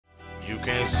You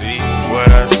can't see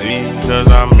what I see, cause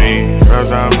I'm me,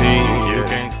 you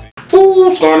can't see.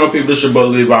 What's going on, people? This your boy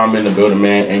Levi. I'm in the building,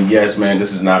 man. And yes, man,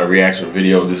 this is not a reaction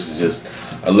video. This is just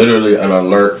literally an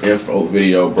alert info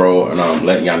video, bro. And I'm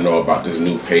letting y'all know about this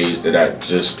new page that I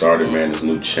just started, man. This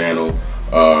new channel.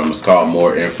 It's called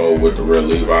More Info with the Real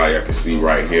Levi. I can see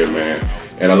right here, man.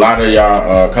 And a lot of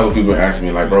y'all, a couple people asking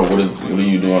me like, bro, what are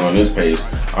you doing on this page?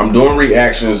 I'm doing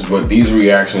reactions, but these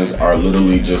reactions are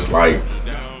literally just like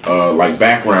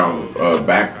background,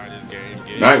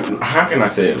 how can I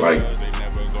say it? Like,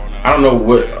 I don't know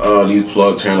what these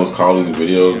plug channels call these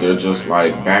videos. They're just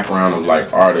like background of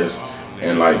like artists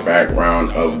and like background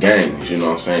of gangs. You know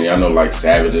what I'm saying? Y'all know like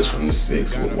Savages from the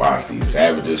 6 with YC,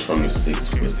 Savages from the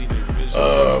 6 with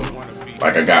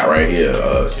like I got right here,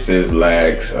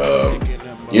 Sizzlax.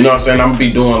 You know what I'm saying? I'm gonna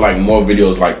be doing like more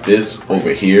videos like this over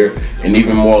here, and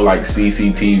even more like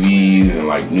CCTVs and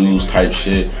like news type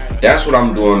shit. That's what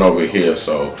I'm doing over here.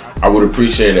 So I would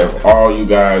appreciate it if all you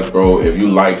guys, bro, if you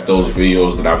like those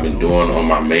videos that I've been doing on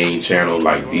my main channel,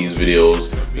 like these videos,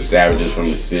 the Savages from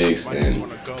the 6 and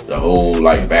the whole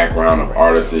like background of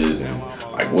artists and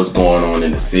like what's going on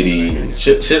in the city and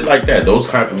shit like that. Those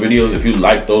type of videos, if you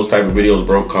like those type of videos,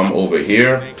 bro, come over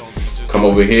here,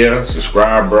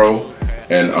 subscribe, bro.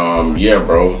 And yeah,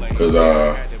 bro, because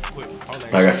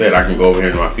like I said, I can go over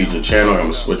here to my featured channel. I'm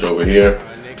gonna switch over here,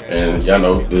 and y'all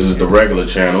know this is the regular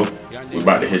channel. We're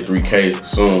about to hit 3K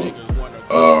soon,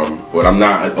 but I'm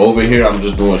not over here. I'm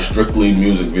just doing strictly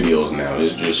music videos now.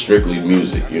 It's just strictly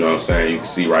music. You know what I'm saying? You can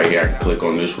see right here. I can click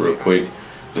on this real quick.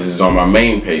 This is on my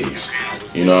main page.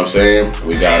 You know what I'm saying?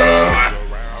 We got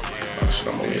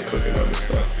I'm over here clicking other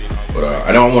stuff, but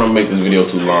I don't want to make this video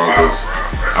too long because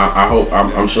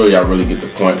I'm sure y'all really get the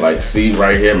point. Like, see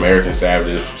right here, American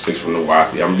Savages 6 from the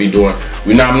YC.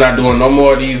 I'm not doing no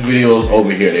more of these videos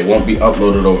over here. They won't be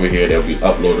uploaded over here. They'll be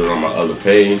uploaded on my other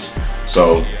page.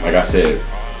 So, like I said,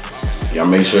 y'all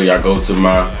make sure y'all go to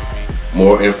my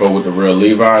More Info with the Real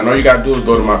Levi. And all you gotta do is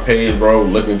go to my page, bro.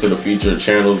 Look into the featured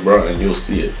channels, bro, and you'll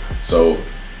see it. So,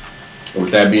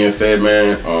 with that being said,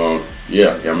 man,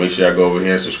 yeah, y'all make sure y'all go over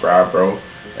here and subscribe, bro.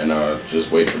 And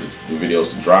just wait for the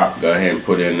videos to drop. Go ahead and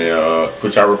put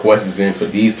your requests in for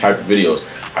these type of videos.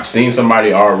 I've seen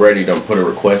somebody already done put a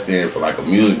request in for like a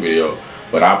music video,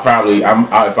 but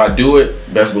if I do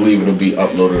it, best believe it'll be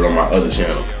uploaded on my other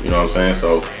channel. You know what I'm saying?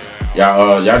 So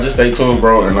y'all just stay tuned,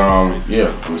 bro. And yeah,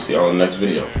 I'm gonna see y'all in the next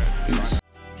video. Peace.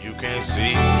 You can't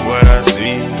see what I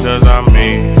see, cause I'm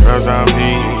me,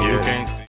 you can't see.